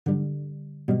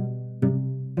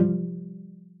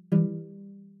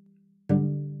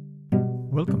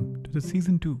welcome to the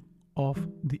season 2 of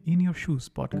the In Your Shoes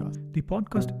podcast. The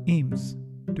podcast aims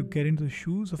to get into the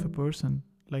shoes of a person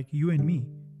like you and me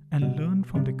and learn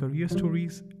from their career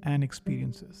stories and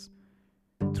experiences.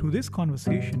 Through this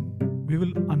conversation, we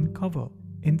will uncover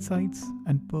insights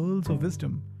and pearls of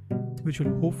wisdom which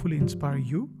will hopefully inspire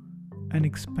you and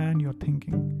expand your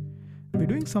thinking. We're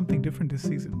doing something different this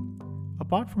season.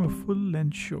 Apart from a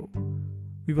full-length show,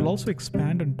 we will also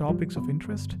expand on topics of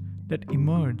interest that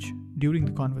emerge during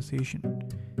the conversation.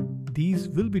 These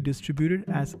will be distributed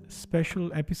as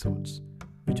special episodes,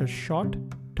 which are short,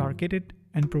 targeted,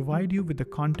 and provide you with the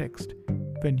context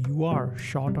when you are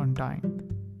short on time.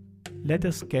 Let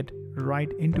us get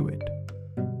right into it.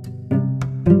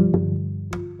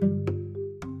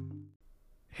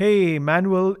 Hey,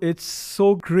 Manuel, it's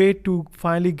so great to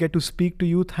finally get to speak to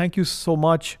you. Thank you so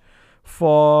much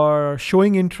for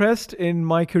showing interest in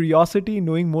my curiosity,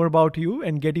 knowing more about you,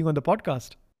 and getting on the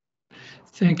podcast.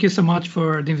 Thank you so much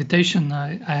for the invitation.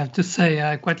 I have to say,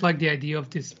 I quite like the idea of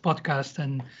this podcast,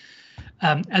 and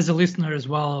as a listener as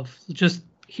well, of just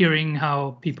hearing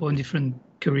how people in different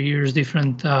careers,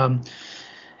 different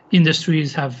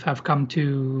industries have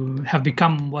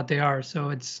become what they are.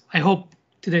 So I hope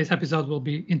today's episode will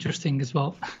be interesting as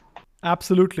well.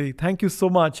 Absolutely. Thank you so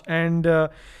much. And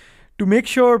to make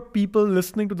sure people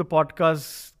listening to the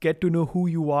podcast get to know who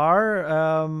you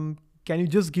are, can you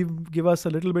just give us a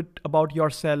little bit about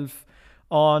yourself,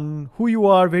 on who you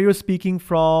are, where you're speaking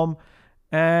from,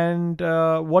 and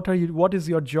what is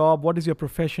your job, what is your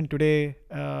profession today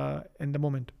in the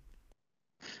moment?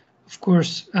 Of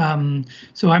course.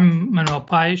 So I'm Manuel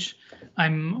Paes.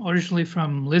 I'm originally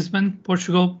from Lisbon,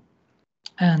 Portugal,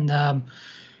 and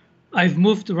I've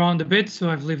moved around a bit.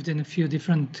 So I've lived in a few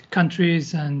different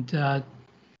countries, and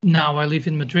now I live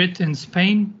in Madrid in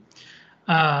Spain.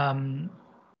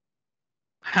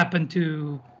 Happened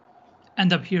to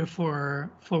end up here for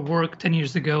work 10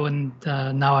 years ago, and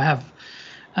now I have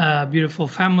a beautiful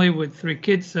family with 3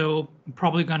 kids, so I'm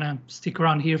probably gonna stick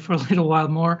around here for a little while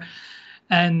more.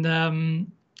 And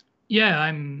I'm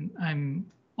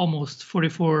almost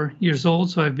 44 years old,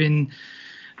 so I've been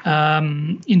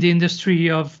in the industry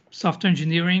of software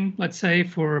engineering, let's say,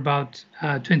 for about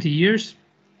 20 years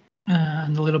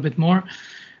and a little bit more.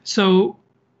 So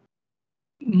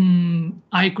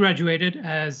I graduated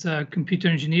as a computer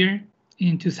engineer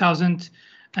in 2000,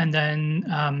 and then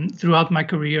throughout my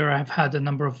career, I've had a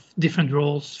number of different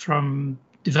roles, from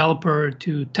developer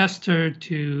to tester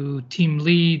to team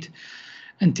lead,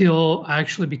 until I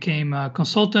actually became a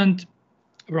consultant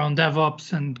around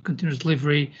DevOps and continuous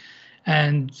delivery.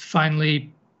 And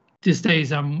finally, these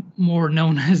days, I'm more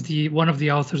known as one of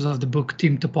the authors of the book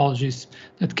Team Topologies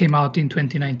that came out in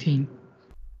 2019.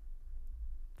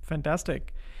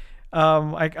 Fantastic.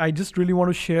 I just really want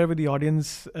to share with the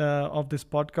audience of this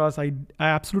podcast. I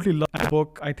absolutely love the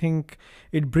book. I think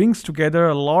it brings together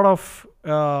a lot of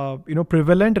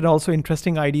prevalent and also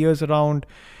interesting ideas around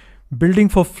building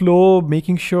for flow,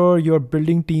 making sure you're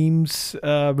building teams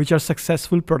which are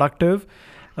successful, productive.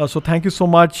 So thank you so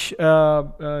much,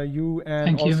 you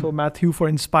and also Matthew, for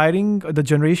inspiring the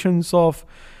generations of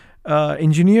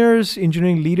engineers,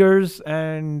 engineering leaders,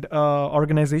 and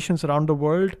organizations around the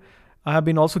world. I have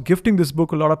been also gifting this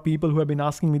book a lot of people who have been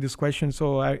asking me this question.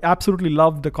 So I absolutely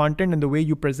love the content and the way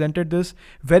you presented this.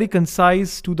 Very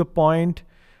concise, to the point.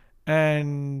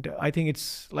 And I think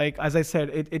it's like, as I said,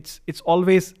 it's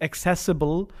always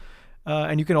accessible,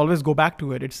 and you can always go back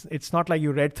to it. It's not like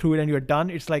you read through it and you're done.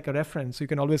 It's like a reference. So you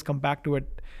can always come back to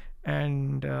it.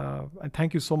 And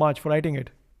thank you so much for writing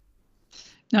it.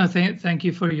 No, thank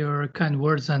you for your kind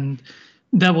words. And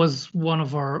that was one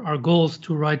of our goals,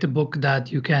 to write a book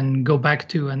that you can go back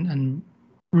to and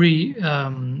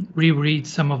reread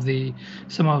some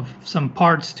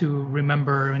parts to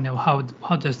remember,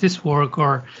 how does this work,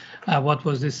 or what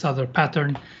was this other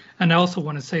pattern. And I also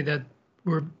want to say that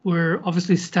we're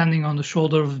obviously standing on the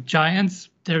shoulder of giants.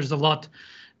 There's a lot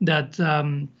that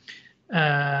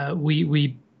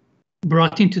we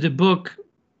brought into the book,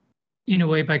 in a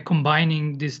way, by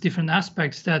combining these different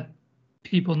aspects that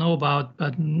people know about,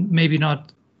 but maybe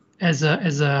not as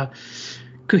a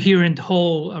coherent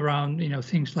whole around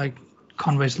things like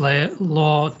Conway's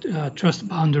law, trust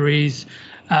boundaries,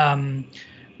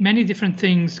 many different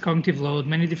things, cognitive load,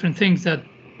 many different things. That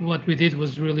what we did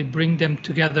was really bring them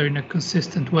together in a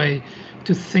consistent way,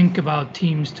 to think about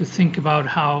teams, to think about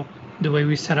how the way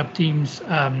we set up teams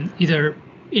either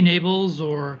enables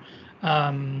or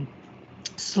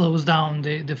slows down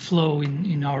the flow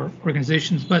in our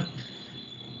organizations. But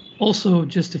also,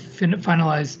 just to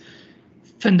finalize,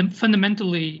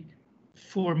 fundamentally,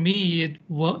 for me,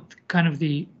 what kind of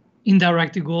the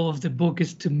indirect goal of the book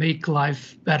is to make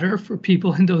life better for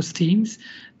people in those teams,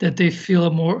 that they feel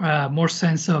a more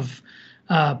sense of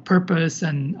purpose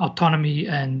and autonomy,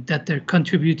 and that they're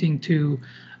contributing to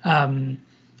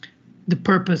the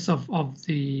purpose of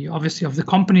the obviously of the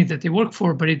company that they work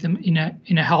for, but in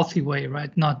a healthy way,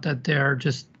 right? Not that they're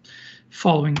just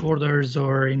following orders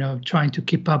or trying to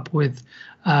keep up with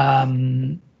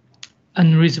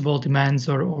unreasonable demands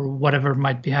or whatever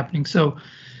might be happening. So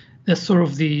that's sort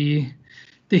of the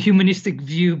humanistic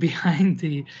view behind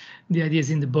the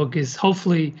ideas in the book. Is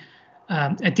hopefully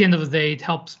at the end of the day it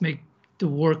helps make the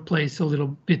workplace a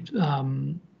little bit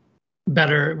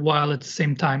better, while at the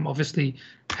same time obviously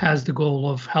has the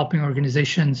goal of helping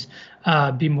organizations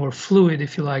be more fluid,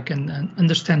 if you like, and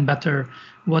understand better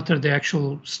what are the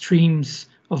actual streams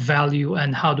of value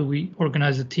and how do we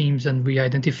organize the teams, and we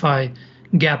identify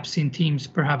gaps in teams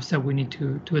perhaps that we need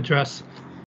to address.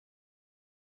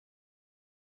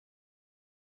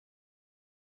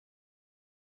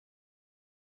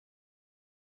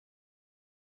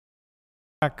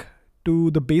 Back to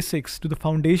the basics, to the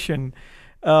foundation.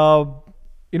 Someone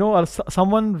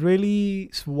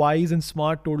really wise and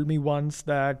smart told me once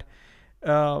that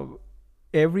uh,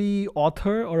 every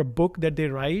author or a book that they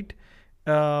write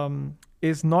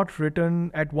is not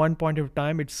written at one point of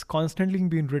time. It's constantly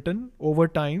being written over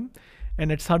time,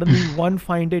 and it suddenly one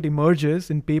fine day it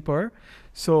emerges in paper.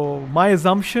 So my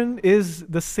assumption is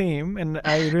the same, and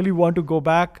I really want to go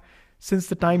back since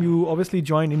the time you obviously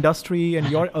joined industry and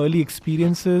your early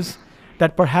experiences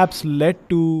that perhaps led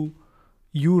to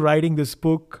you writing this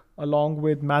book along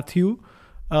with Matthew.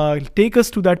 Take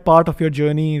us to that part of your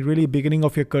journey, really beginning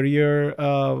of your career.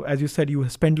 As you said, you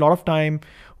spent a lot of time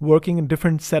working in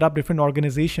different setup, different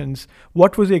organizations.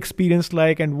 What was your experience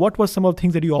like, and what were some of the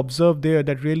things that you observed there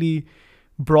that really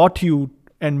brought you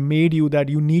and made you that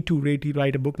you need to really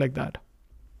write a book like that?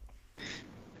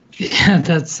 Yeah,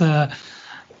 that's a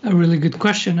really good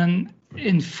question. And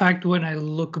in fact, when I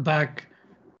look back,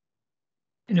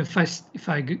 if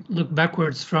I look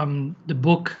backwards from the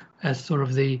book as sort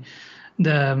of the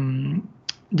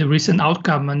recent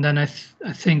outcome, and then I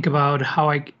think about how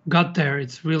I got there,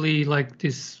 it's really like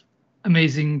this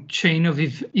amazing chain of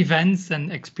events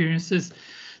and experiences.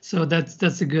 So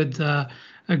that's a good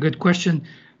question.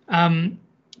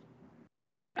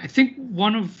 I think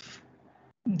one of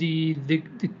the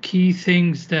key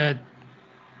things that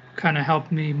kind of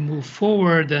helped me move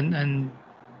forward and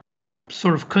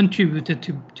sort of contributed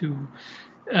to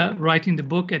writing the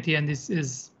book at the end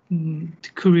is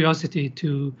curiosity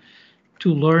to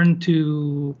learn,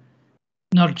 to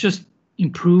not just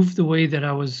improve the way that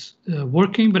I was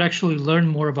working, but actually learn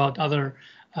more about other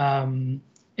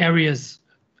areas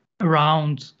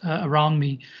around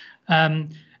me,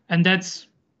 and that's,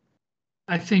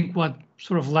 I think, what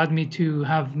sort of led me to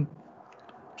have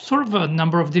sort of a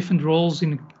number of different roles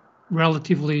in a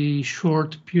relatively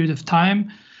short period of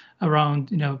time, around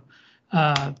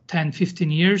 10, 15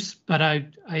 years. But I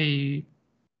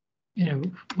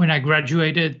when I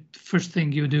graduated, first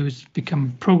thing you do is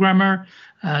become a programmer,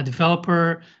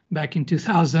 developer. Back in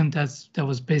 2000, that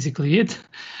was basically it.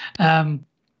 And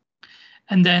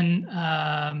then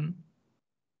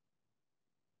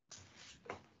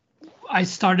I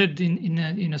started in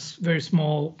a very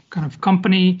small kind of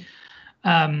company,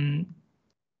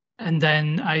 and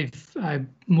then I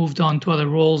moved on to other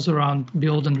roles around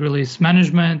build and release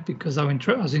management, because I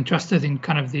was interested in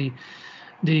kind of the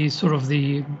sort of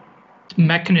the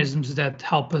mechanisms that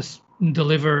help us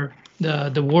deliver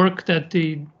the work that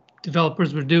the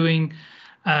developers were doing.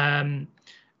 And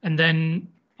then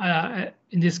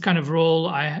in this kind of role,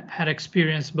 I had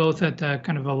experience both at a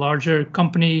kind of a larger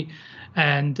company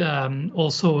and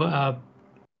also a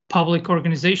public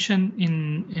organization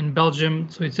in Belgium.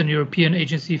 So it's an European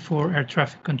agency for air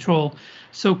traffic control.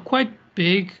 So quite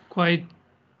big, quite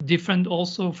different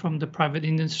also from the private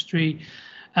industry.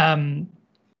 And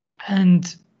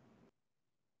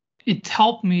it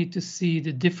helped me to see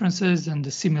the differences and the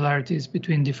similarities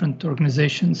between different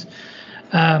organizations.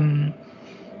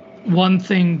 One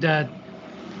thing that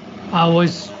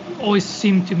always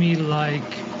seemed to me like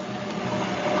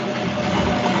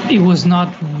it was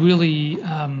not really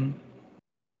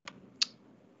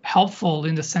helpful,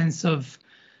 in the sense of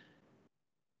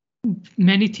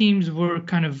many teams were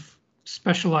kind of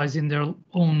specialized in their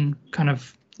own kind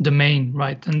of domain,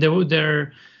 right? And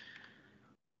there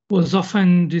was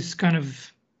often this kind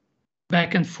of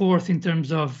back and forth in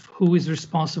terms of who is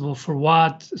responsible for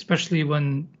what, especially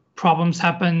when problems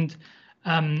happened.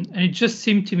 And it just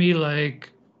seemed to me like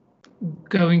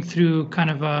going through kind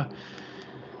of a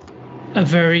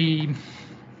very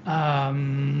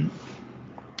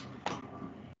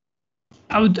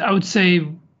I would say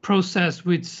process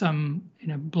with some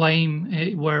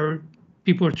blame, where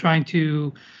people are trying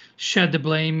to shed the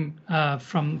blame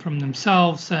from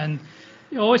themselves, and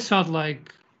it always felt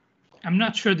like I'm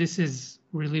not sure this is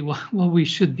really what we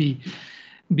should be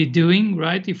doing,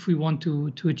 right? If we want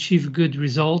to achieve good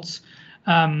results.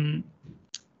 And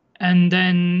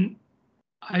then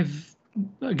I've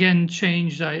again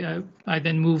changed. I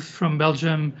then moved from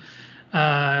Belgium.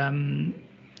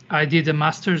 I did a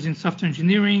master's in software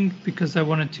engineering because I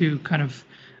wanted to kind of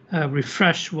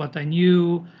refresh what I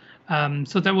knew.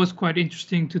 So that was quite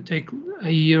interesting to take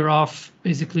a year off,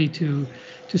 basically to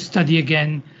study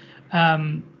again.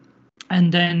 And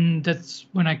then that's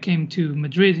when I came to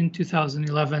Madrid in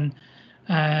 2011,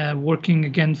 working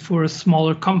again for a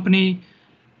smaller company,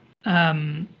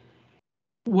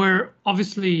 where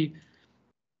obviously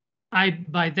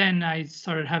by then I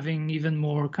started having even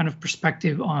more kind of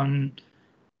perspective on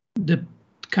the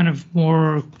kind of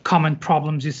more common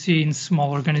problems you see in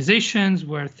small organizations,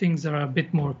 where things are a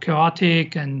bit more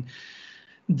chaotic and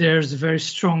there's a very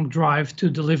strong drive to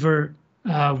deliver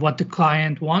what the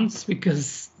client wants,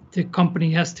 because the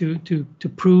company has to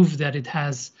prove that it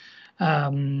has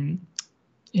that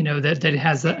it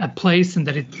has a place and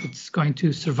that it's going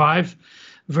to survive,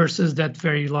 versus that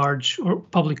very large or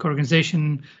public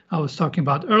organization I was talking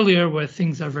about earlier, where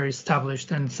things are very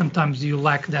established and sometimes you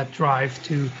lack that drive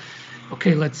to,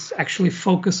 okay, let's actually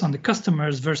focus on the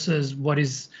customers versus what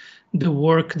is the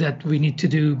work that we need to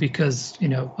do because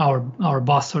our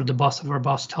boss or the boss of our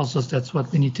boss tells us that's what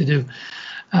we need to do.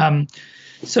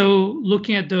 So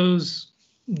looking at those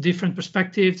different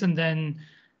perspectives, and then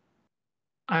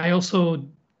I also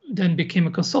then became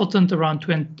a consultant around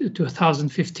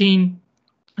 2015.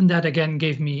 And that again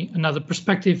gave me another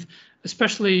perspective,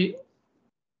 especially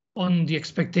on the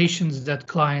expectations that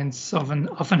clients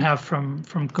often have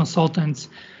from consultants,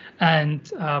 and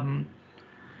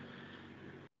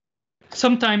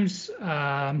sometimes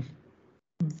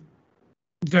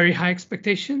very high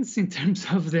expectations in terms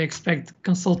of they expect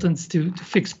consultants to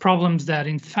fix problems that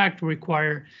in fact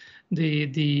require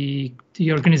the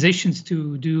organizations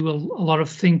to do a lot of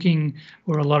thinking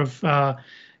or a lot of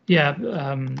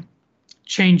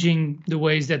changing the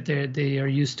ways that they are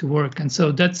used to work, and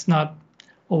so that's not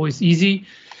always easy.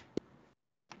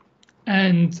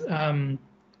 And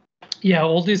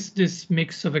all this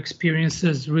mix of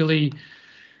experiences really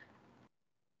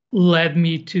led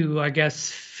me to, I guess,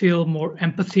 feel more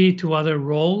empathy to other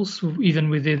roles, even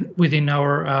within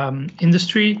our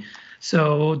industry,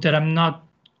 so that I'm not,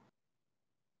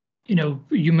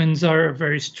 humans are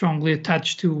very strongly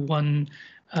attached to one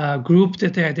group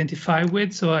that they identify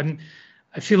with. So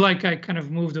I feel like I kind of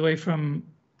moved away from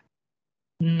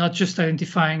not just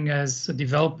identifying as a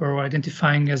developer or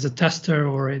identifying as a tester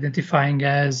or identifying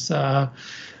as a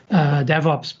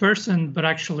DevOps person, but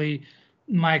actually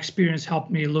my experience helped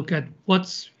me look at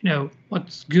what's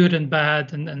good and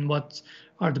bad, and what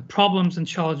are the problems and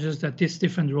challenges that these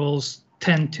different roles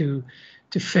tend to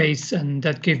face, and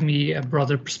that gave me a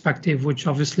broader perspective, which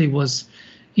obviously was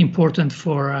important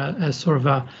for a sort of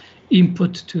a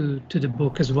input to the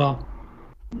book as well.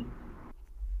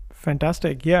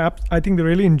 Fantastic. Yeah, I think they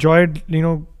really enjoyed,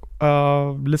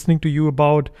 listening to you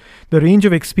about the range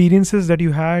of experiences that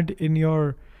you had in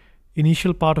your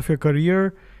initial part of your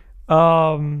career.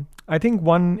 I think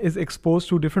one is exposed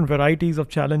to different varieties of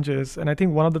challenges. And I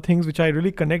think one of the things which I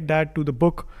really connect that to the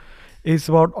book is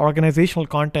about organizational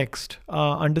context,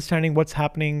 understanding what's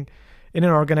happening in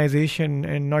an organization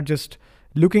and not just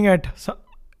looking at,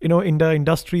 in the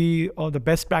industry or the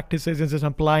best practices and just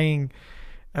applying.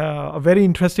 A very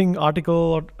interesting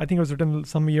article, I think it was written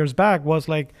some years back, was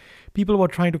like people were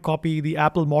trying to copy the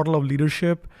Apple model of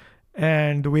leadership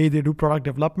and the way they do product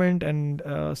development. And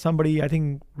somebody, I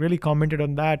think, really commented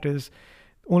on that is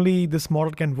only this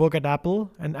model can work at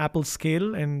Apple and Apple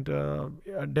scale. And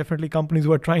definitely companies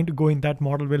who are trying to go in that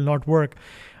model will not work.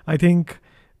 I think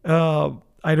I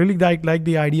really like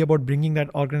the idea about bringing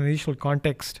that organizational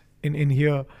context in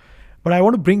here. But I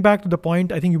want to bring back to the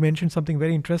point, I think you mentioned something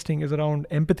very interesting, is around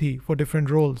empathy for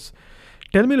different roles.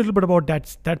 Tell me a little bit about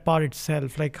that part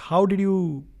itself. Like, how did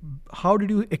you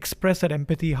express that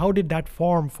empathy? How did that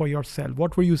form for yourself?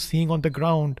 What were you seeing on the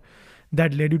ground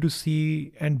that led you to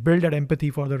see and build that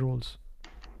empathy for the roles?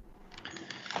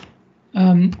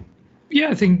 I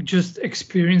think just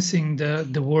experiencing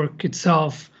the work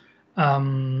itself,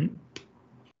 the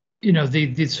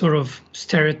sort of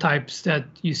stereotypes that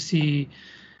you see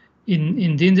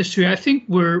in the industry. I think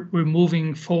we're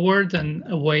moving forward and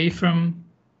away from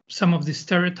some of these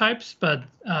stereotypes, but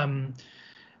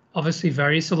obviously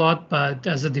varies a lot. But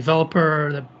as a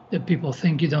developer, the people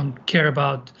think you don't care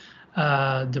about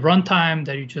the runtime,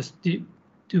 that you just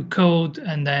do code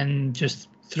and then just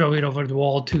throw it over the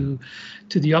wall to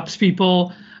the ops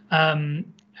people.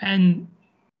 And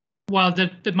while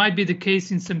that might be the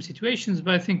case in some situations,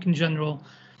 but I think in general,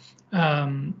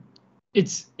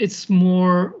 it's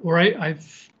more, or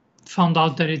I've found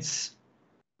out that it's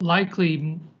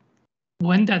likely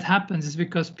when that happens is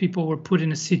because people were put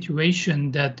in a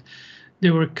situation that they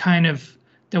were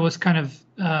that was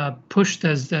pushed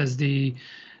as the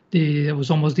it was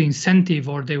almost the incentive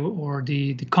or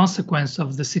the consequence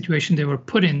of the situation they were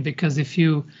put in. Because if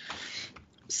you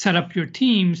set up your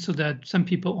team so that some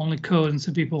people only code and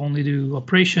some people only do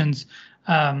operations,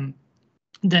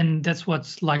 then that's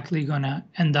what's likely going to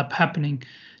end up happening.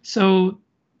 So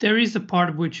there is a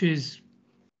part which is,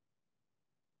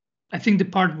 I think, the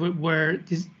part where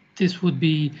this would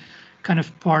be kind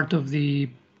of part of the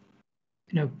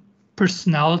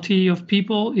personality of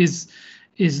people is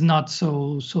not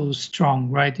so strong,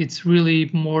 right? It's really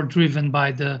more driven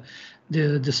by the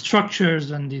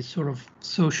structures and the sort of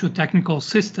socio-technical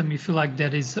system, if you like,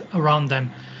 that is around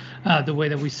them. The way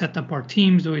that we set up our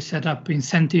teams, the way we set up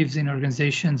incentives in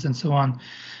organizations and so on.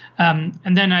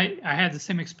 And then I had the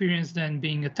same experience then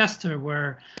being a tester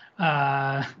where,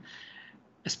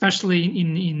 especially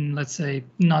in let's say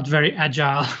not very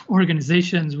agile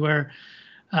organizations where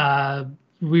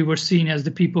we were seen as the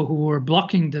people who were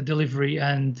blocking the delivery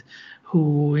and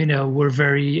who were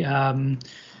very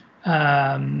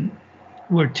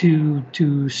were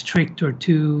too strict or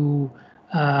too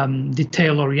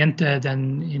detail oriented,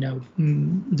 and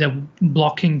they're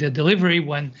blocking the delivery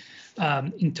when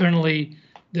internally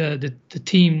the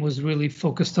team was really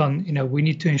focused on we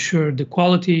need to ensure the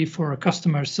quality for our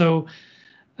customers. So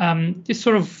this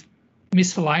sort of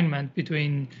misalignment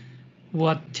between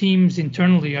what teams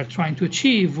internally are trying to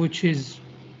achieve, which is,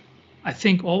 I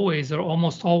think, always or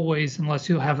almost always, unless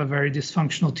you have a very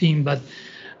dysfunctional team, but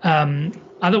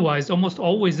otherwise, almost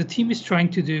always the team is trying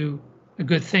to do a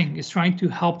good thing, is trying to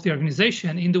help the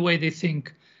organization in the way they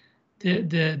think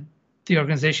the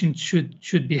organization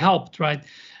should be helped, right?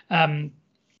 And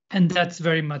that's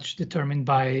very much determined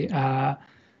by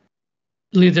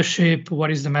leadership.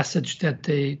 What is the message that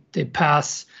they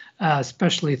pass,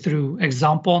 especially through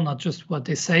example, not just what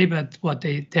they say, but what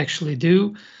they actually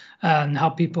do, and how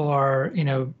people are,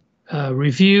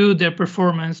 review their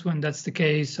performance when that's the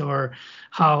case, or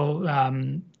how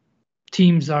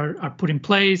teams are put in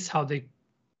place, how they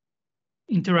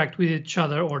interact with each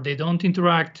other or they don't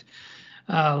interact.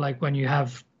 Like when you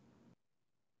have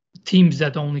teams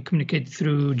that only communicate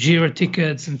through Jira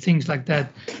tickets and things like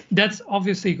that, that's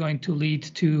obviously going to lead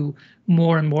to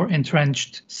more and more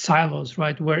entrenched silos,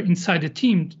 right? Where inside the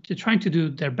team, they're trying to do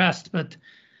their best, but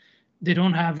they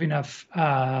don't have enough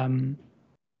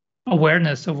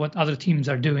awareness of what other teams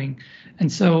are doing.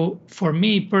 And so for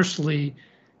me personally,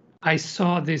 I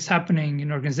saw this happening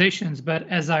in organizations, but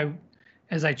as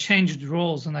I changed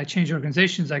roles and I changed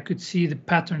organizations, I could see the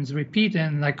patterns repeat,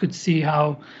 and I could see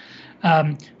how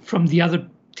from the other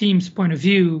team's point of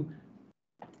view,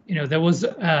 there was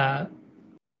a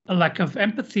lack of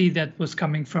empathy that was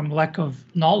coming from lack of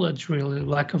knowledge, really,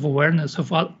 lack of awareness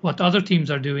of what other teams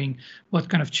are doing, what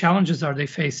kind of challenges are they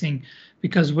facing.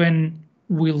 Because when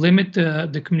we limit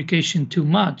the communication too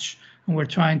much and we're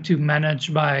trying to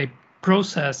manage by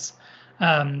process,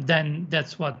 then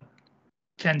that's what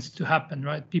tends to happen,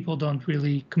 right? People don't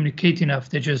really communicate enough.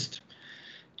 They're just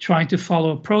trying to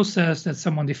follow a process that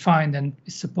someone defined and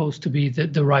is supposed to be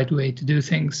the right way to do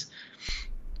things.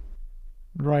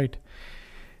 Right.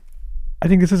 I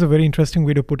think this is a very interesting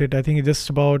way to put it. I think it's just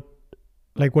about,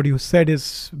 like what you said,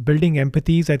 is building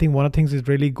empathies. I think one of the things that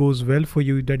really goes well for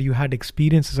you, that you had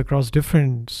experiences across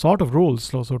different sort of roles.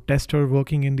 So tester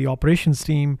working in the operations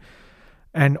team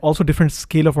and also different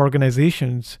scale of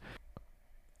organizations.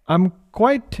 I'm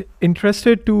quite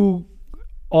interested to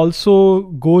also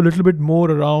go a little bit more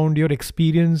around your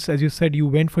experience. As you said, you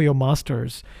went for your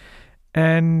master's,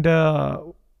 and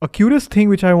a curious thing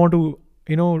which I want to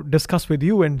discuss with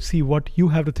you and see what you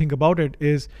have to think about it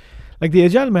is, like, the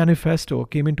Agile Manifesto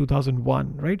came in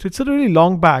 2001, right? So it's a really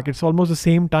long back. It's almost the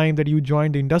same time that you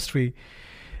joined the industry.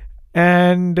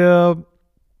 And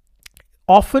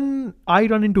often I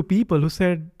run into people who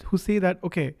say that,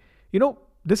 okay,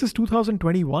 this is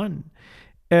 2021.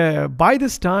 By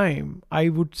this time, I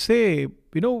would say,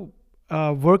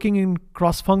 working in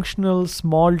cross-functional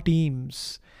small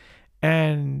teams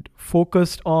and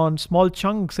focused on small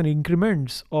chunks and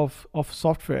increments of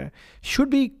software should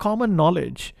be common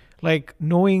knowledge, like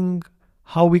knowing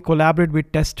how we collaborate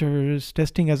with testers,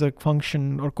 testing as a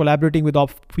function, or collaborating with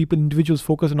individuals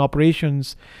focused on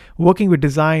operations, working with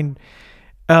design.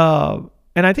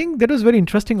 And I think that was very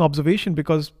interesting observation,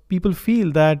 because people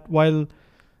feel that while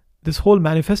this whole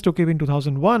manifesto came in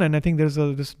 2001, and I think there's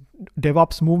this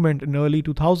DevOps movement in early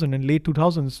 2000 and late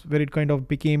 2000s where it kind of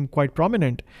became quite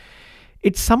prominent.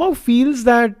 It somehow feels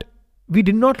that we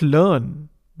did not learn,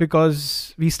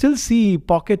 because we still see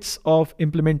pockets of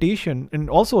implementation and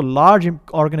also large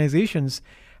organizations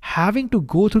having to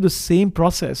go through the same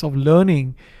process of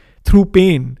learning through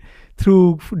pain,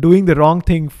 through doing the wrong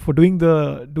thing, for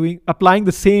applying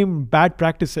the same bad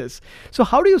practices. So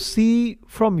how do you see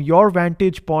from your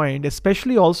vantage point,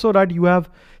 especially also that you have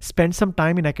spent some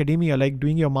time in academia, like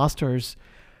doing your masters,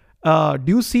 do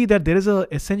you see that there is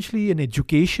essentially an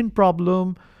education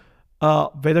problem,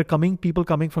 whether people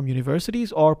coming from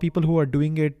universities or people who are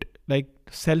doing it like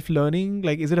self-learning?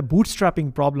 Like, is it a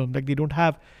bootstrapping problem? Like, they don't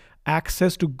have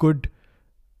access to good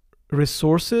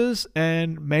resources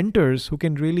and mentors who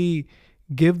can really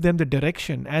give them the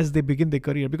direction as they begin their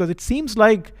career? Because it seems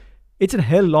like it's a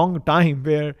hell long time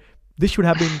where this should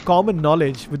have been common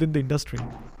knowledge within the industry.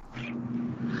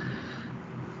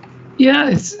 Yeah,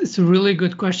 it's a really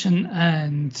good question,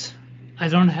 and I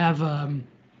don't have a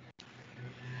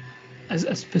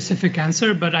specific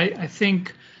answer, but I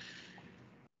think,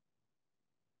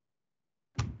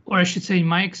 or I should say, in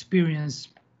my experience,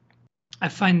 I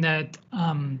find that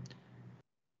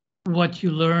what you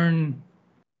learn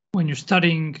when you're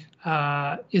studying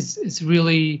is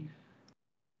really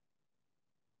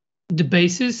the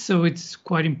basis. So it's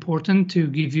quite important to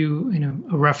give you,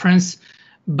 a reference,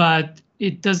 but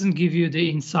it doesn't give you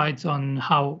the insights on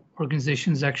how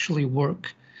organizations actually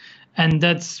work, and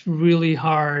that's really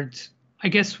hard. I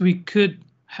guess we could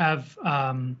have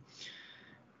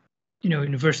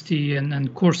university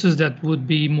and courses that would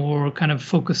be more kind of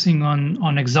focusing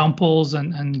on examples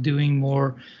and doing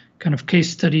more kind of case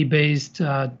study based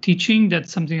teaching.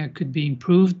 That's something that could be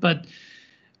improved, but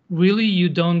really you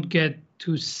don't get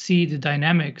to see the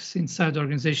dynamics inside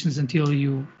organizations until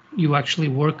you actually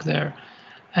work there.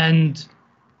 And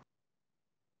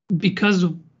because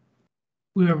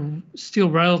we're still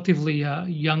relatively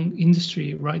young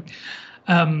industry, right?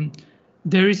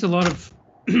 There is a lot of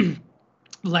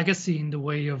legacy in the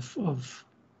way of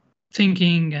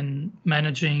thinking and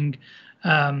managing,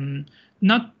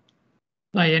 not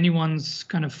by anyone's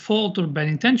kind of fault or bad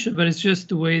intention, but it's just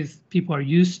the way people are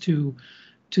used to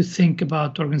think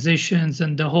about organizations,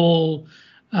 and the whole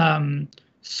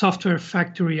software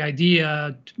factory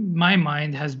idea, to my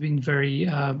mind, has been very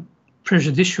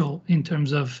prejudicial in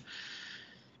terms of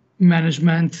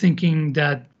management thinking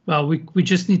that, well, we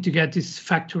just need to get this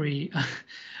factory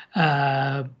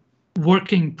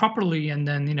working properly, and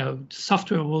then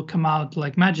software will come out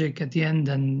like magic at the end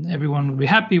and everyone will be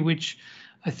happy, which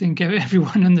I think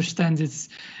everyone understands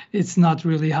it's not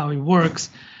really how it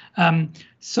works.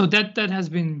 So that has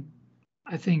been,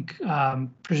 I think,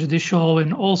 prejudicial.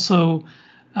 And also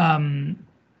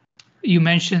you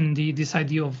mentioned this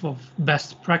idea of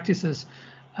best practices.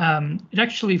 It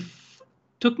actually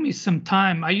took me some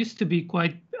time. I used to be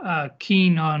quite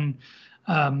keen on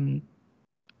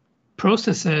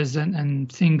processes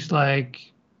and things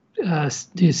like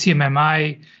the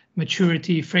CMMI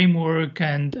maturity framework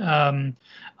and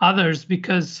others,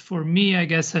 because for me, I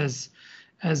guess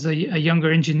as a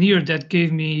younger engineer, that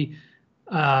gave me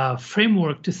a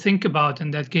framework to think about,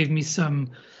 and that gave me some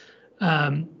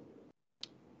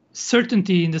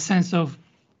certainty in the sense of,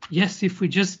 yes, if we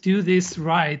just do this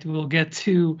right, we'll get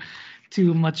to a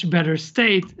much better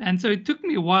state. And so it took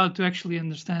me a while to actually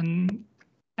understand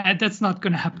that's not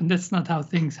going to happen. That's not how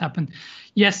things happen.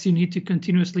 Yes, you need to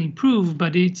continuously improve,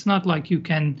 but it's not like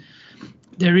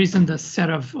there isn't a set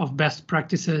of best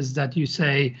practices that you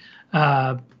say,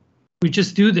 we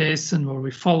just do this or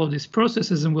we follow these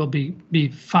processes and we'll be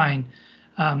fine,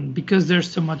 because there's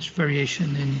so much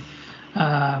variation in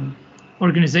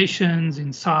organizations,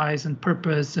 in size and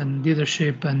purpose and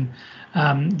leadership, and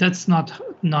that's not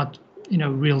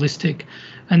realistic.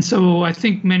 And so I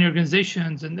think many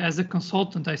organizations, and as a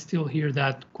consultant, I still hear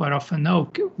that quite often.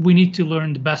 No, we need to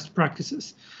learn the best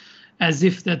practices, as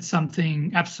if that's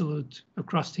something absolute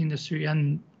across the industry,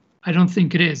 and I don't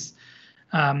think it is.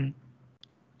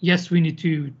 Yes, we need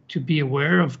to be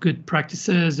aware of good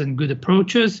practices and good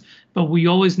approaches, but we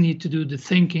always need to do the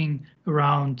thinking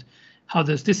around how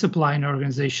does this apply in our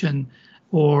organization,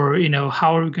 or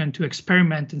how are we going to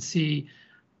experiment and see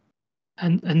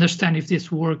and understand if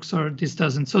this works or this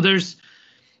doesn't. So there's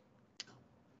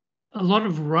a lot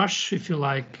of rush, if you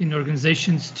like, in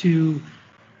organizations to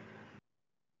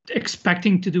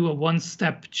expecting to do a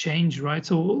one-step change, right?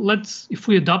 So if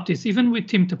we adopt this, even with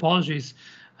team topologies,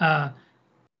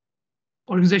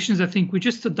 organizations, I think we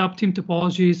just adopt team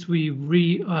topologies, we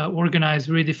reorganize,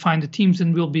 redefine the teams,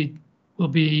 and we'll be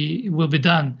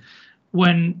done.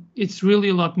 When it's really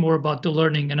a lot more about the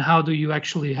learning and how do you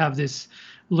actually have this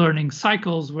learning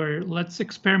cycles where let's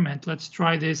experiment, let's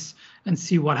try this and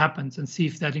see what happens and see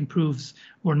if that improves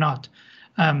or not.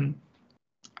 And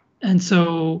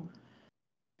so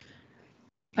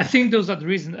I think those are the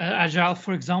reasons. Agile,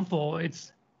 for example,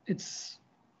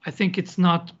 I think it's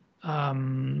not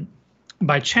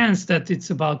by chance that it's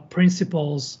about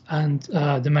principles and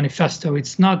the manifesto.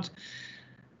 It's not.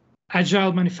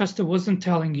 Agile Manifesto wasn't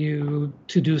telling you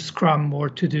to do Scrum or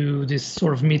to do this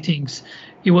sort of meetings.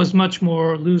 It was much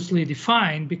more loosely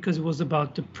defined because it was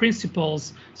about the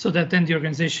principles, so that then the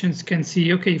organizations can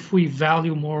see, okay, if we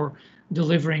value more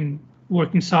delivering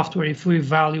working software, if we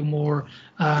value more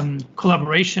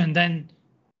collaboration, then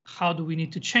how do we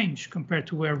need to change compared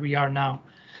to where we are now?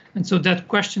 And so that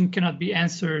question cannot be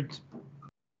answered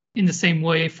in the same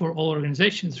way for all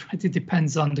organizations, right? It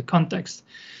depends on the context.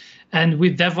 And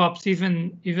with DevOps,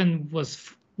 even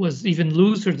was even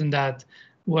looser than that,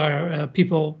 where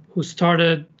people who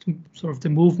started sort of the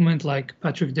movement, like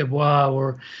Patrick Debois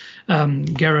or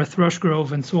Gareth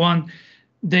Rushgrove and so on,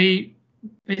 they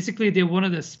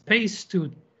wanted a space to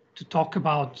talk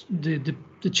about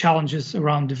the challenges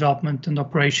around development and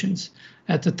operations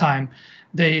at the time.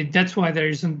 That's why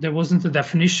there wasn't a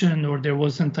definition, or there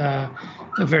wasn't a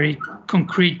very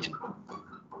concrete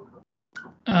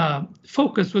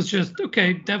focus. Was just,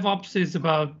 okay, DevOps is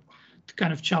about the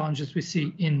kind of challenges we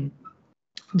see in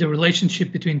the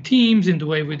relationship between teams, in the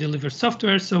way we deliver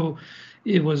software. So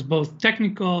it was both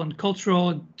technical and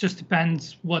cultural. It just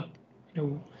depends what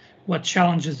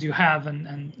challenges you have,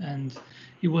 and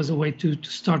it was a way to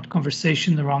start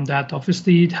conversation around that.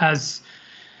 Obviously, it has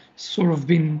sort of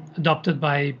been adopted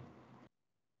by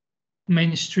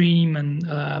mainstream, and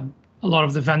a lot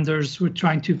of the vendors were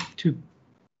trying to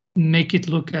make it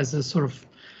look as a sort of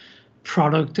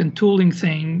product and tooling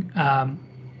thing,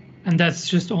 and that's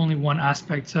just only one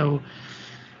aspect. So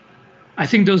I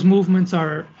think those movements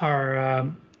were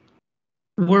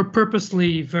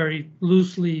purposely very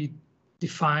loosely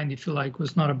defined, if you like.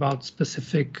 Was not about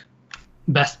specific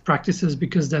best practices,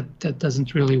 because that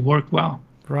doesn't really work well.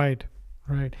 Right.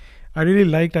 I really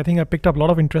liked, I think I picked up a lot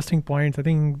of interesting points. I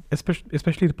think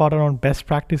especially the part around best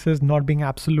practices not being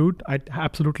absolute. I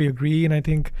absolutely agree. And I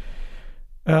think,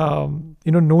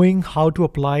 knowing how to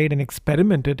apply it and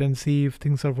experiment it and see if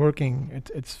things are working,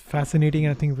 it's fascinating.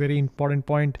 And I think very important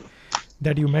point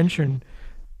that you mentioned.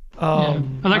 I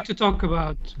like to talk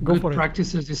about good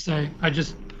practices.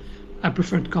 I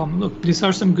prefer to call them, look, these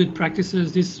are some good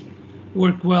practices. These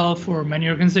work well for many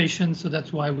organizations, so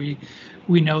that's why we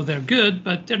know they're good,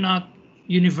 but they're not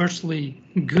universally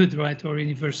good, right? Or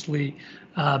universally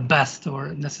best, or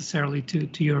necessarily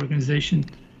to your organization.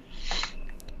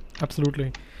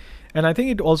 Absolutely. And I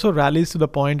think it also rallies to the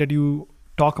point that you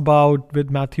talk about with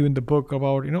Matthew in the book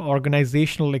about,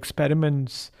 organizational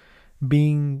experiments,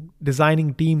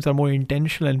 designing teams are more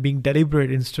intentional and being deliberate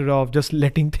instead of just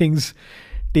letting things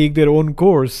take their own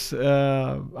course.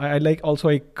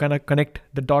 I kind of connect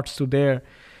the dots to there.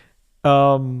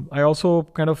 I also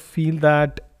kind of feel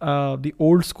that the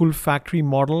old school factory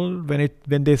model,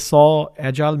 when they saw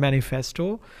Agile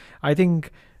Manifesto, I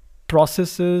think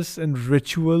processes and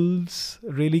rituals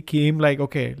really came like,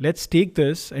 okay, let's take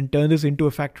this and turn this into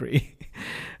a factory.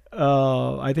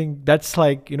 I think that's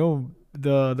like,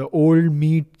 the old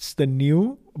meets the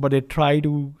new, but they try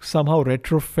to somehow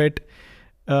retrofit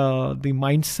the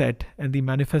mindset and the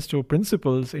manifesto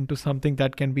principles into something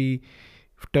that can be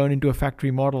turned into a factory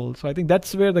model. So I think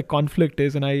that's where the conflict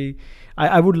is, and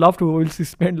I would love to obviously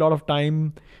spend a lot of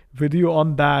time with you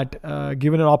on that,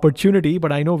 given an opportunity,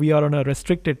 but I know we are on a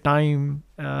restricted time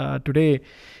today,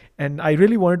 and I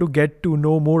really wanted to get to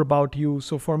know more about you.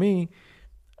 So for me,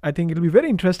 I think it'll be very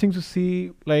interesting to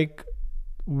see, like,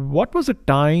 what was the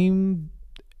time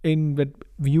with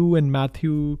you and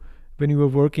Matthew when you were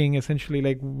working, essentially,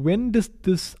 like, when does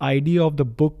this idea of the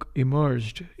book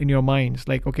emerged in your minds?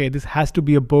 Like, okay, this has to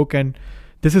be a book, and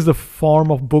this is the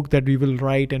form of book that we will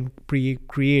write and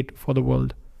create for the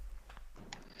world.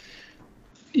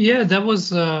 Yeah, that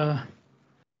was an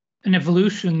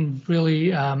evolution,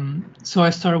 really. So I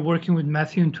started working with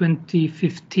Matthew in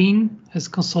 2015 as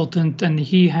consultant, and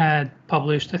he had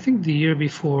published, I think the year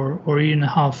before or a year and a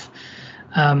half,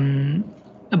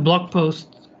 a blog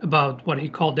post about what he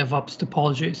called DevOps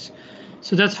topologies.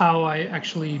 So that's how I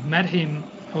actually met him.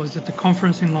 I was at the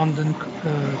conference in London,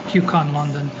 QCon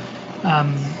London,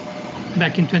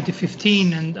 back in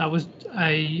 2015, and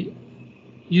I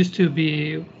used to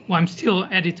be, I'm still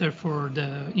editor for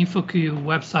the InfoQ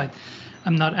website,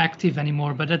 I'm not active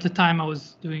anymore. But at the time, I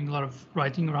was doing a lot of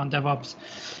writing around DevOps.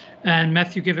 And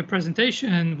Matthew gave a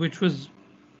presentation, which was,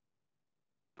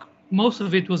 most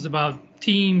of it was about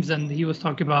teams, and he was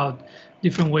talking about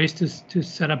different ways to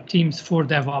set up teams for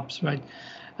DevOps, right?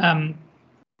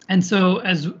 And so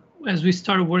as we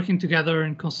started working together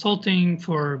in consulting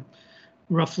for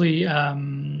roughly,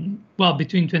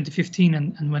 between 2015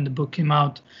 and when the book came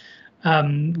out,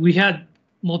 we had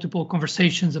multiple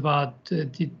conversations about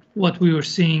what we were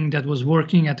seeing that was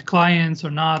working at the clients or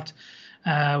not.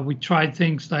 We tried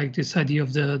things like this idea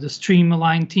of the stream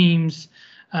aligned teams,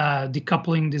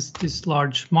 decoupling this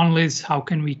large monoliths. How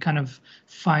can we kind of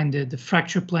find the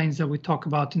fracture planes that we talk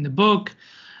about in the book?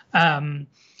 And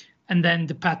then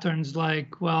the patterns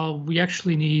like, well, we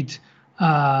actually need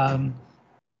an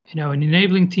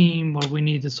enabling team, or we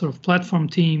need a sort of platform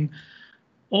team.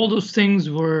 All those things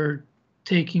were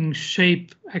taking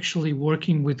shape, actually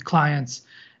working with clients.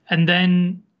 And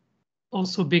then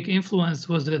also big influence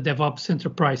was the DevOps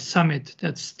Enterprise Summit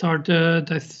that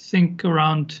started, I think,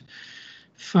 around,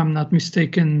 if I'm not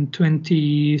mistaken,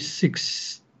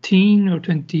 2016 or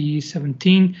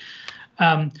 2017,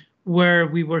 where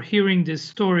we were hearing these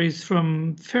stories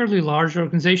from fairly large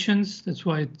organizations. That's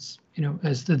why it's,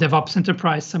 as the DevOps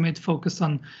Enterprise Summit focused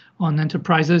on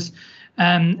enterprises.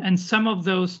 And some of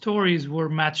those stories were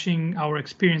matching our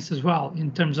experience as well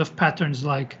in terms of patterns,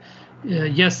 like,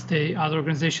 yes, the other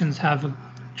organizations have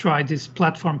tried this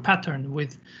platform pattern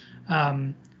with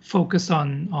focus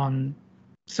on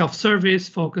self-service,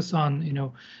 focus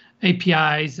on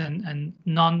APIs and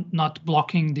not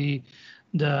blocking the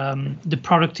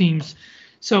product teams.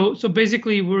 So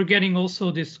basically, we're getting also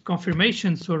this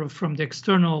confirmation sort of from the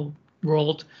external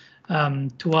world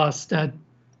to us that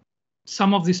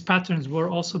some of these patterns were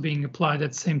also being applied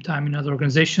at the same time in other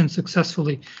organizations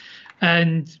successfully.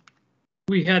 And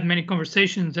we had many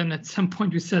conversations, and at some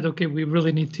point we said, okay, we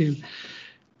really need to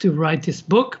write this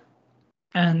book.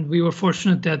 And we were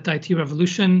fortunate that IT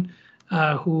Revolution,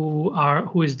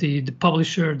 who is the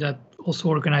publisher that also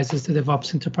organizes the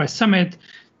DevOps Enterprise Summit,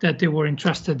 that they were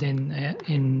interested in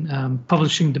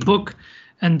publishing the book,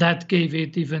 and that gave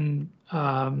it even.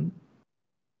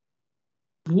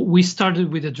 We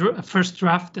started with a first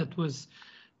draft that was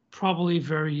probably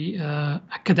very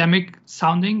academic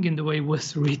sounding in the way it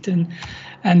was written,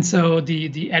 and so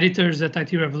the editors at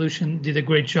IT Revolution did a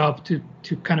great job to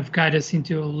kind of guide us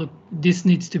into, look, this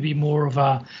needs to be more of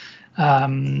a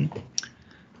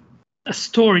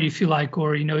story, if you like,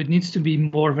 or it needs to be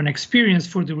more of an experience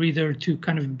for the reader to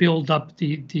kind of build up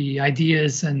the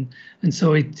ideas, and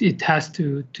so it has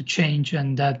to change,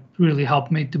 and that really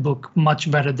helped make the book much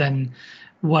better than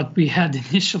what we had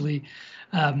initially.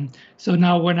 So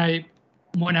now when I'm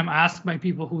asked by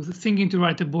people who are thinking to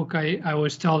write a book, I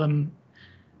always tell them,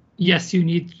 yes, you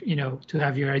need to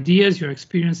have your ideas, your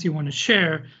experience you want to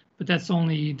share, but that's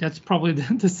probably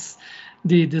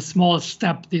the smallest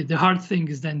step. The hard thing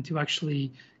is then to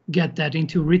actually get that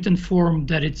into written form,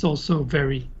 that it's also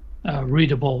very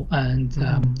readable and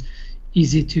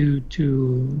easy to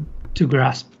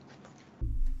grasp.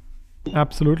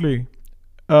 Absolutely.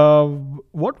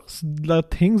 What was the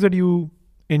things that you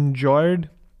enjoyed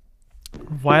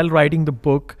while writing the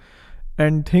book,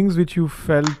 and things which you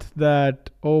felt that,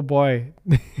 oh boy,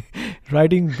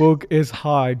 writing book is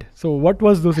hard? So what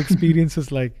was those experiences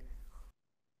like?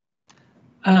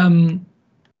 I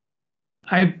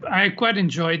quite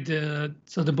enjoyed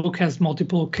so the book has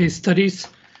multiple case studies,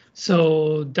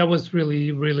 so that was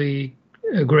really, really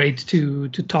great to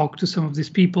talk to some of these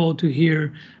people, to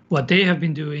hear what they have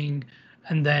been doing,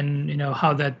 and then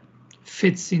how that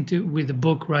fits into with the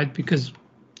book, right? Because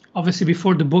obviously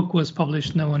before the book was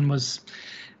published, no one was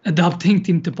adopting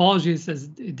team topologies, as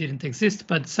it didn't exist,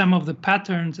 but some of the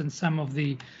patterns and some of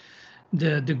the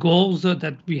goals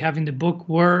that we have in the book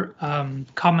were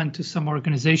common to some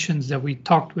organizations that we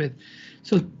talked with.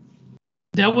 So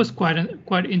that was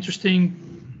quite interesting,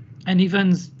 and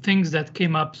even things that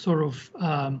came up sort of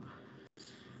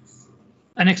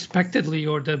unexpectedly,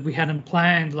 or that we hadn't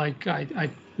planned. Like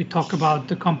we talk about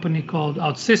the company called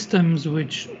OutSystems,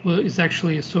 which is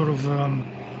actually a sort of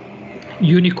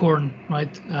unicorn,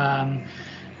 right?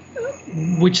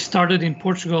 Which started in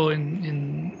Portugal,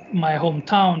 in my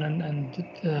hometown, and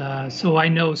so I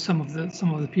know some of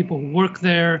the people who work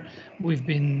there. We've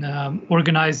been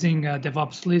organizing a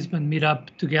DevOps Lisbon meetup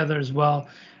together as well,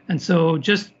 and so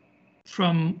just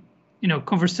from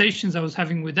conversations I was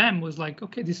having with them was like,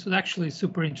 okay, this was actually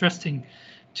super interesting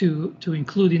to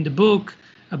include in the book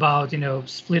about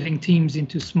splitting teams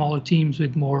into smaller teams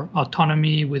with more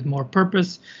autonomy, with more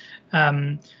purpose.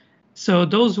 So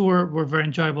those were very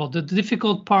enjoyable. The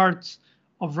difficult parts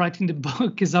of writing the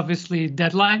book is obviously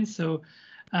deadlines. So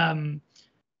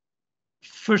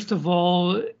first of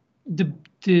all,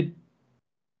 the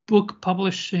book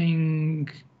publishing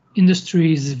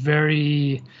industry is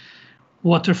very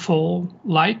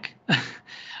waterfall-like.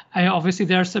 Obviously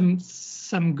there are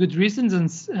some good reasons,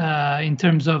 and in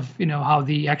terms of how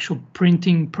the actual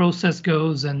printing process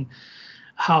goes, and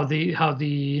how the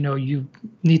you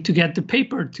need to get the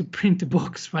paper to print the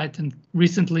books, right? And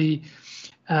recently,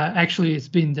 actually,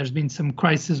 there's been some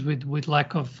crisis with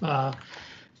lack of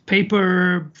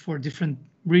paper for different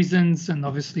reasons, and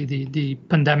obviously the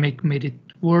pandemic made it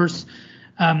worse.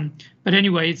 But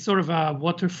anyway, it's sort of a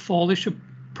waterfallish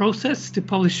process to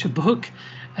publish a book.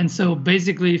 And so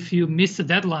basically, if you miss a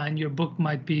deadline, your book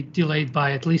might be delayed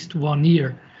by at least 1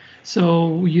 year.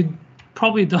 So you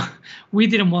probably don't, we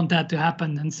didn't want that to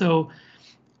happen. And so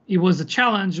it was a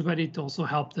challenge, but it also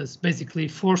helped us, basically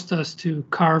forced us to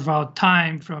carve out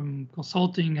time from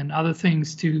consulting and other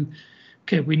things to,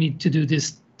 okay, we need to do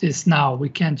this now. We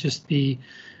can't just be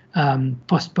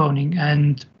postponing.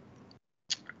 And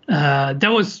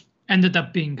that ended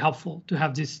up being helpful to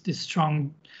have this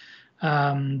strong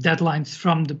deadlines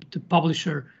from the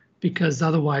publisher, because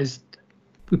otherwise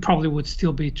we probably would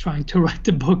still be trying to write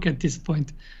the book at this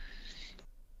point.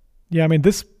 Yeah, I mean,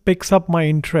 this picks up my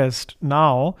interest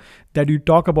now that you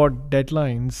talk about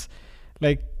deadlines.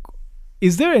 Like,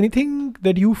 is there anything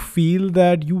that you feel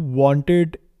that you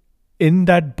wanted in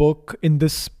that book, in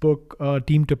this book,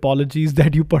 Team Topologies,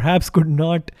 that you perhaps could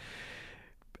not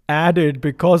add it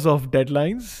because of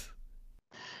deadlines?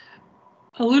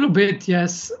 A little bit,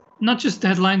 yes. Not just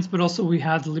deadlines, but also we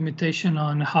had a limitation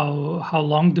on how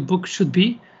long the book should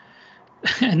be.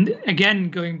 And again,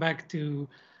 going back to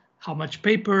how much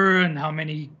paper and how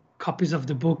many copies of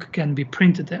the book can be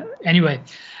printed. Anyway,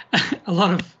 a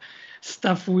lot of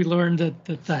stuff we learned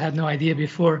that I had no idea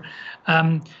before.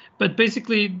 But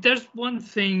basically, there's one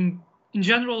thing in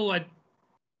general.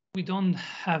 We don't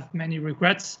have many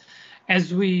regrets as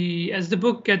the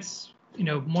book gets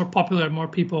more popular, more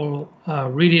people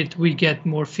read it, we get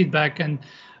more feedback, and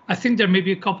I think there may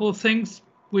be a couple of things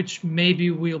which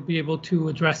maybe we'll be able to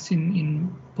address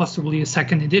in possibly a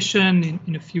second edition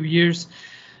in a few years.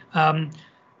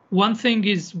 One thing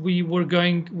is we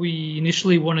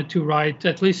initially wanted to write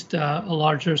at least a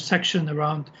larger section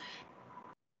around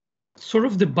sort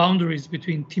of the boundaries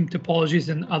between team topologies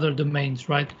and other domains,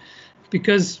 right?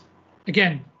 Because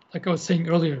again, like I was saying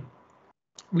earlier,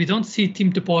 we don't see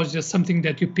team topology as something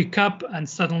that you pick up and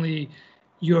suddenly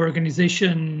your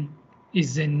organization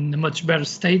is in a much better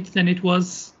state than it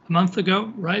was a month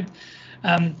ago, right?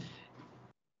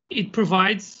 It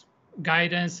provides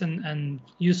guidance and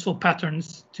useful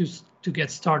patterns to get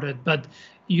started, but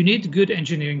you need good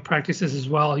engineering practices as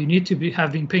well. You need to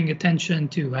have been paying attention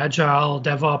to Agile,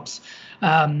 DevOps,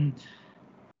 and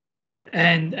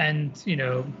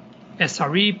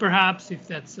SRE perhaps, if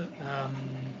that's a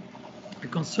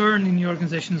concern in your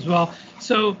organization as well.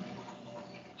 So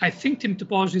I think team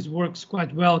topologies works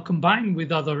quite well combined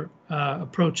with other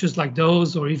approaches like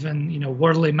those, or even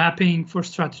Wordle mapping for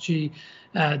strategy,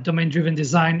 domain-driven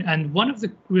design. And one of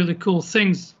the really cool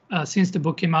things since the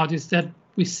book came out is that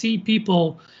we see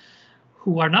people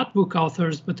who are not book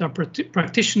authors but are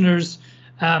practitioners,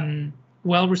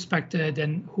 well respected,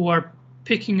 and who are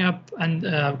picking up and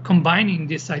combining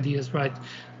these ideas, right?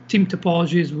 Team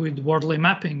topologies with Wordle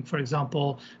mapping, for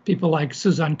example. People like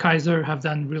Susan Kaiser have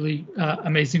done really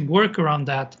amazing work around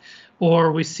that.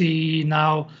 Or we see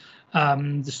now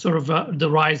the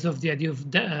rise of the idea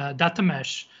of data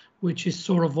mesh, which is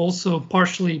sort of also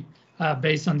partially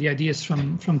based on the ideas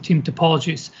from team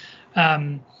topologies.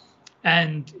 And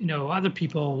other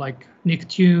people like Nick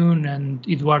Tune and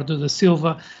Eduardo da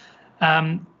Silva.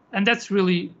 And that's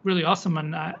really, really awesome.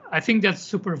 And I think that's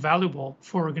super valuable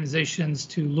for organizations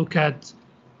to look at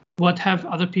what have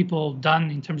other people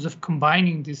done in terms of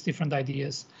combining these different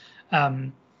ideas.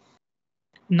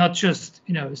 Not just,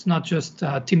 it's not just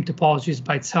team topologies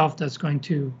by itself that's going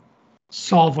to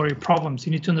solve all your problems.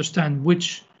 You need to understand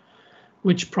which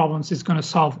problems it's going to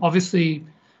solve. Obviously,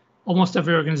 almost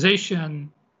every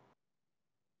organization,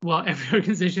 every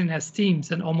organization has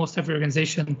teams, and almost every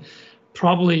organization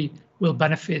probably will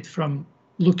benefit from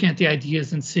looking at the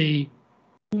ideas and see,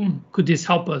 could this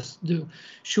help us?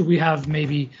 Should we have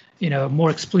maybe more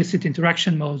explicit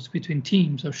interaction modes between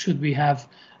teams, or should we have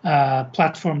a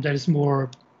platform that is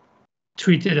more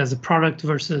treated as a product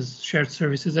versus shared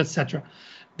services, etc.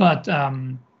 But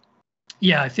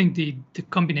I think the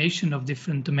combination of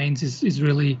different domains is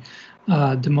really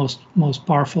the most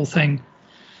powerful thing.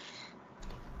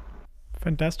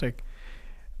 Fantastic.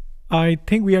 I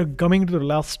think we are coming to the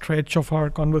last stretch of our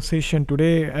conversation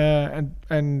today,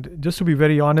 and just to be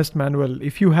very honest, Manuel,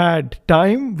 if you had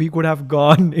time, we could have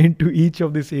gone into each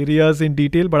of these areas in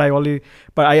detail. But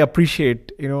I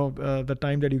appreciate the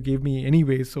time that you gave me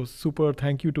anyway. So super,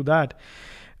 thank you to that.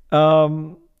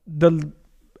 The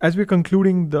As we're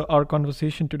concluding our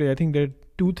conversation today, I think there are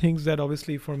two things that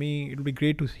obviously for me it'll be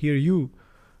great to hear you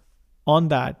on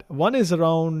that. One is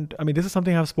around, I mean, this is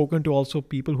something I've spoken to also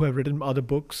people who have written other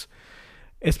books,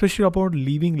 especially about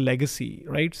leaving legacy,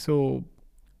 right? So,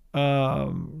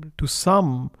 to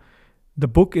some, the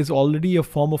book is already a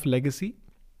form of legacy.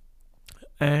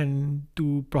 And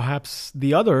to perhaps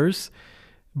the others,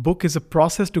 book is a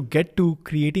process to get to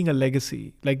creating a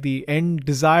legacy, like the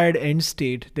desired end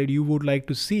state that you would like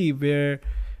to see, where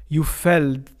you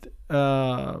felt,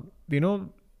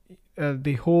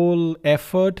 the whole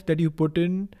effort that you put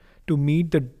in to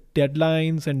meet the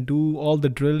deadlines and do all the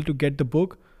drill to get the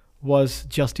book was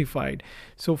justified.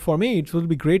 So for me, it will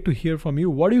be great to hear from you.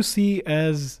 What do you see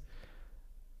as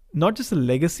not just the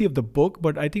legacy of the book,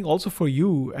 but I think also for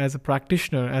you as a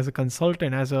practitioner, as a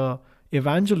consultant, as a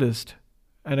evangelist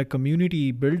and a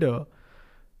community builder,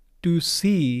 to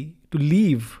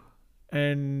leave,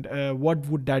 and what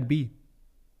would that be?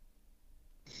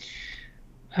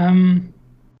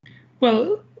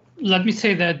 Well, let me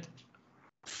say that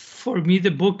for me, the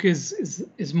book is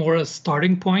more a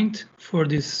starting point for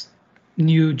this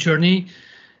new journey.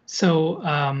 So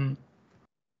I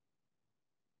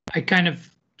kind of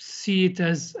see it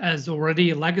as already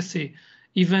a legacy.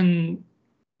 Even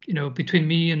between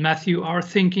me and Matthew, our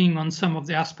thinking on some of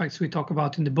the aspects we talk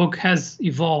about in the book has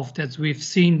evolved as we've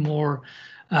seen more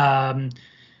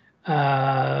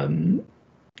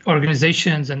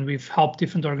organizations, and we've helped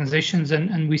different organizations,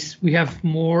 and we have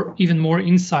even more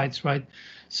insights, right?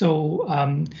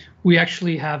 So we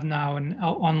actually have now an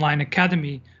online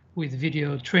academy with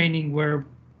video training, where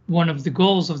one of the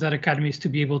goals of that academy is to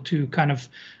be able to kind of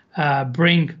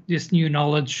bring this new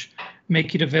knowledge,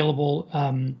 make it available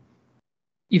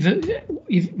even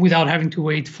without having to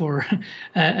wait for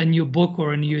a new book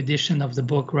or a new edition of the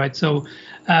book, right? So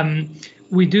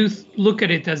we do look at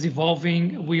it as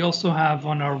evolving. We also have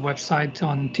on our website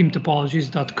on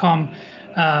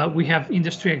teamtopologies.com, we have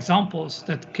industry examples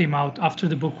that came out after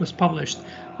the book was published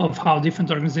of how different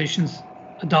organizations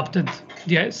adopted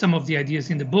some of the ideas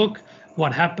in the book,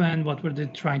 what happened, what were they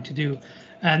trying to do.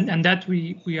 And that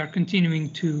we are continuing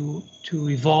to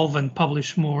evolve and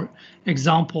publish more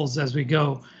examples as we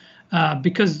go,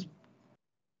 because,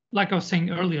 like I was saying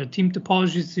earlier, Team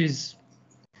Topologies is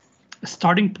a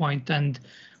starting point, and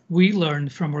we learn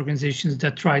from organizations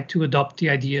that try to adopt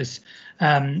the ideas.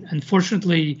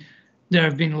 Unfortunately, there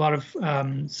have been a lot of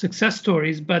success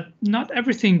stories, but not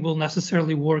everything will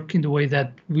necessarily work in the way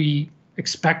that we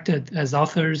expected as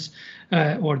authors,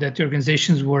 or that the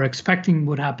organizations were expecting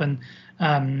would happen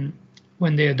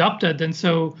when they adopted. And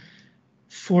so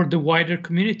for the wider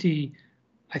community,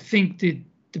 I think the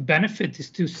benefit is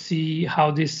to see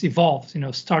how this evolves.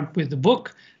 Start with the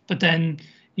book, but then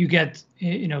you get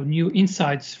new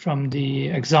insights from the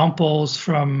examples,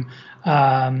 from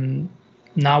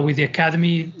now with the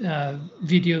Academy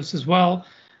videos as well.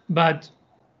 But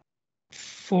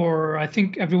I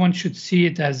think everyone should see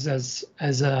it as a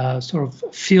sort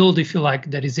of field, if you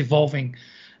like, that is evolving,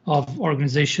 of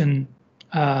organization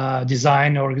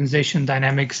design, organization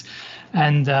dynamics.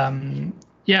 And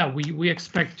we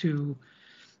expect to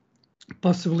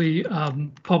possibly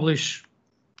publish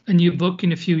a new book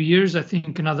in a few years. I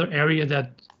think another area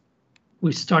that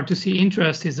we start to see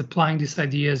interest is applying these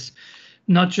ideas,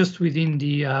 not just within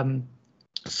the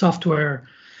software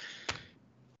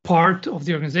part of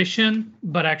the organization,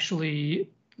 but actually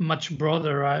much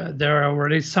broader. There are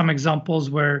already some examples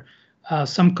where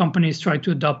some companies try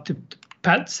to adopt the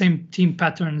same team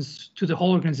patterns to the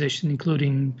whole organization,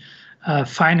 including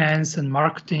finance and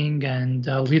marketing and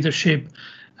leadership.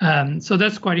 So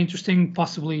that's quite interesting.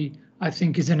 Possibly, I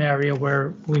think, is an area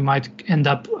where we might end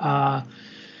up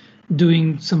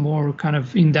doing some more kind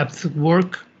of in-depth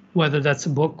work, whether that's a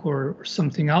book or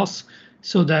something else,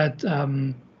 so that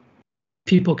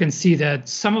people can see that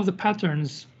some of the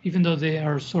patterns, even though they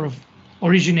are sort of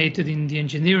originated in the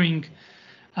engineering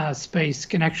space,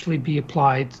 can actually be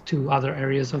applied to other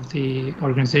areas of the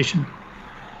organization.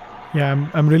 Yeah,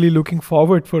 I'm really looking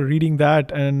forward for reading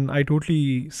that, and I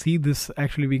totally see this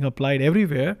actually being applied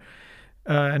everywhere,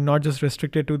 and not just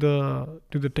restricted to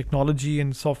the technology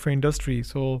and software industry.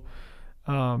 So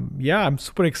I'm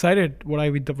super excited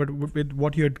with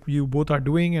what you both are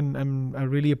doing, and I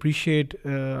really appreciate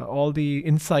all the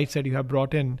insights that you have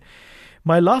brought in.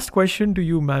 My last question to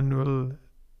you, Manuel,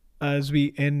 as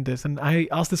we end this, and I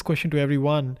ask this question to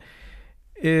everyone,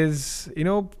 is,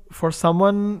 for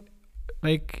someone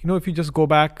like, if you just go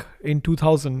back in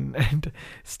 2000 and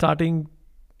starting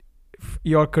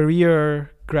your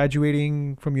career,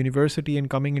 graduating from university and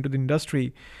coming into the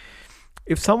industry,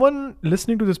 if someone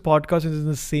listening to this podcast is in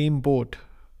the same boat,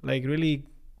 like really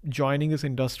joining this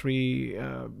industry,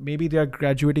 maybe they are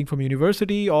graduating from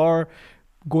university or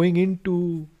going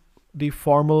into the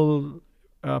formal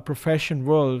profession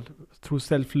world through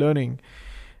self-learning,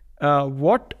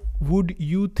 what would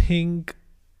you think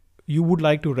you would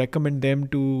like to recommend them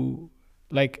to,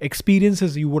 like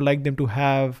experiences you would like them to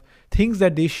have, things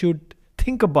that they should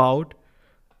think about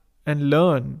and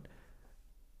learn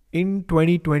in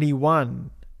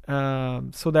 2021,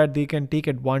 so that they can take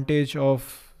advantage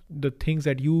of the things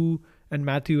that you and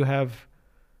Matthew have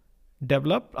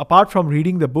developed, apart from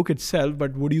reading the book itself?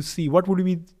 But what would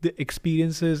be the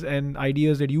experiences and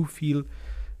ideas that you feel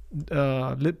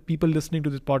people listening to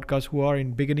this podcast who are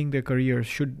in beginning their careers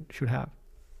should have?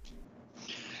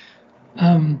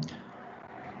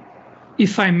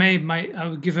 If I may, I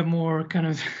would give a more kind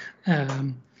of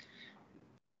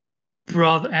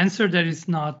broad answer that is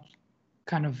not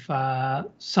kind of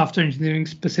software engineering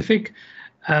specific.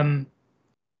 I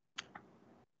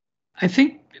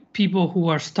think people who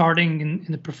are starting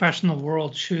in the professional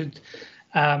world should,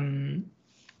 a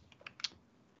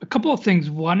couple of things.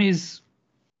 One is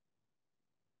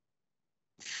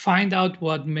find out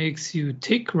what makes you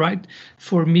tick, right?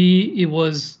 For me, it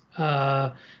was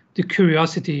the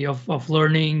curiosity of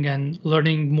learning and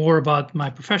learning more about my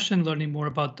profession, learning more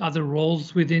about other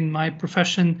roles within my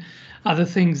profession, other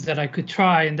things that I could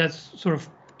try, and that's sort of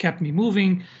kept me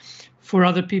moving. For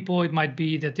other people, it might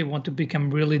be that they want to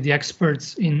become really the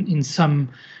experts in some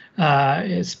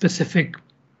specific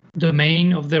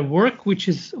domain of their work, which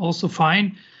is also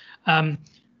fine.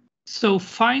 So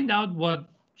find out what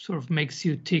sort of makes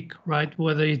you tick, right?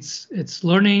 Whether it's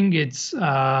learning, it's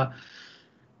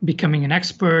becoming an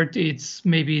expert,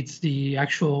 maybe it's the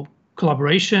actual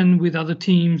collaboration with other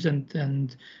teams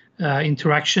and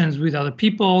interactions with other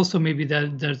people. So maybe there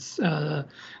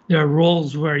are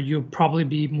roles where you'll probably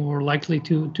be more likely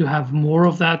to have more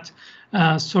of that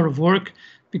sort of work,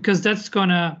 because that's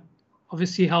gonna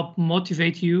obviously help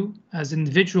motivate you as an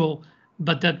individual,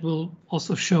 but that will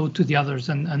also show to the others,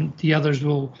 and the others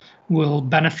will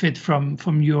benefit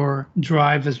from your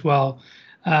drive as well.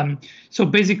 So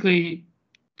basically,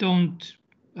 don't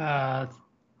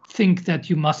think that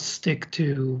you must stick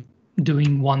to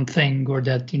doing one thing, or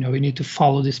that you need to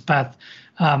follow this path.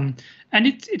 And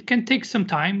it can take some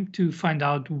time to find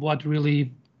out what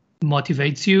really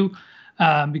motivates you,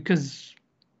 because,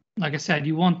 like I said,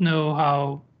 you won't know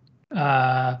how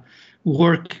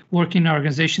work in an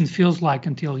organization feels like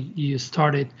until you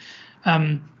start it.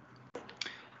 And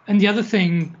the other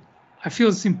thing, I feel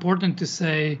it's important to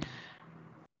say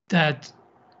that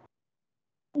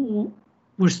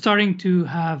we're starting to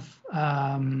have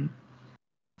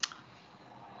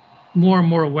more and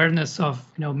more awareness of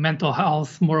mental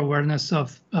health, more awareness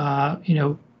of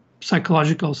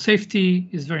psychological safety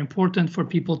is very important for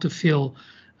people to feel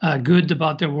good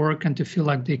about their work and to feel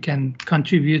like they can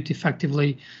contribute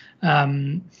effectively.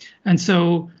 And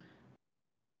so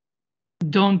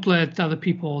don't let other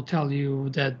people tell you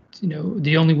that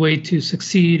the only way to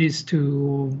succeed is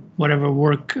to whatever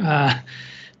work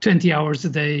 20 hours a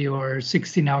day or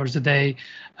 16 hours a day.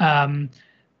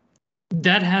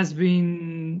 That has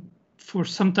been, for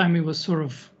some time, it was sort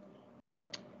of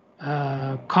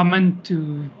common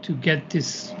to get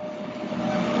this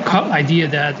idea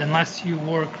that unless you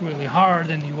work really hard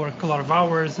and you work a lot of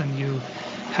hours and you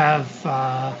have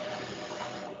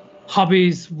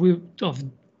hobbies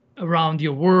around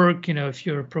your work, if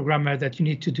you're a programmer, that you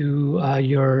need to do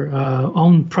your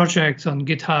own projects on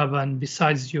GitHub and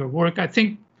besides your work. I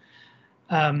think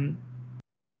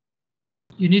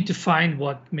you need to find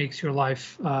what makes your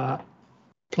life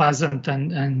pleasant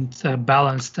and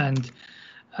balanced. And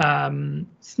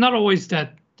it's not always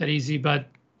that easy, but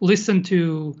listen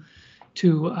to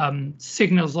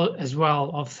signals as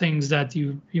well of things that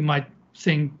you might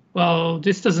think, well,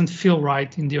 this doesn't feel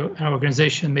right in the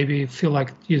organization. Maybe you feel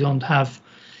like you don't have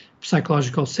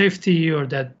psychological safety, or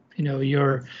that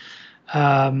you're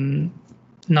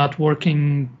not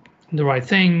working the right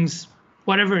things.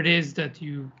 Whatever it is, that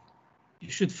you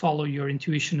should follow your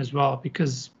intuition as well,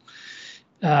 because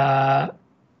at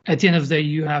the end of the day,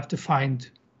 you have to find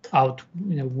out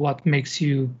what makes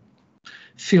you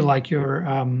feel like you're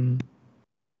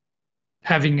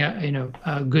having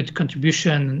a good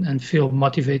contribution and feel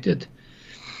motivated.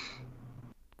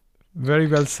 Very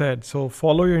well said. So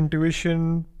follow your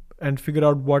intuition and figure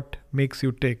out what makes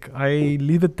you tick. I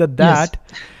leave it at that.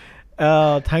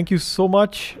 Thank you so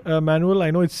much, Manuel.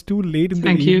 I know it's too late in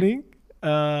the evening,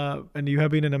 and you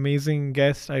have been an amazing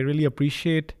guest. I really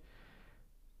appreciate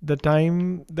the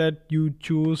time that you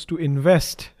choose to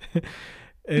invest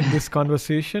in this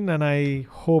conversation, and I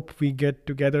hope we get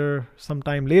together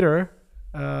sometime later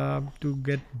to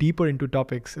get deeper into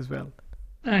topics as well.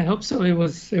 I hope so. It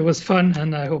was fun,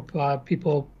 and I hope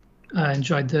people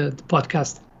enjoyed the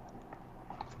podcast.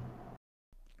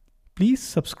 Please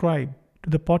subscribe to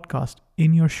the podcast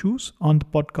In Your Shoes on the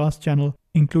podcast channel,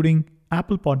 including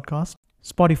Apple Podcast,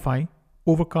 Spotify,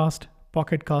 Overcast,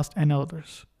 Pocket Cast, and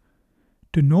others.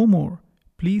 To know more,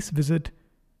 please visit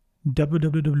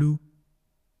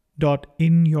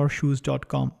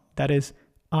www.inyourshoes.com. That is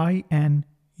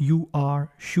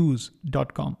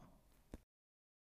INURshoes.com.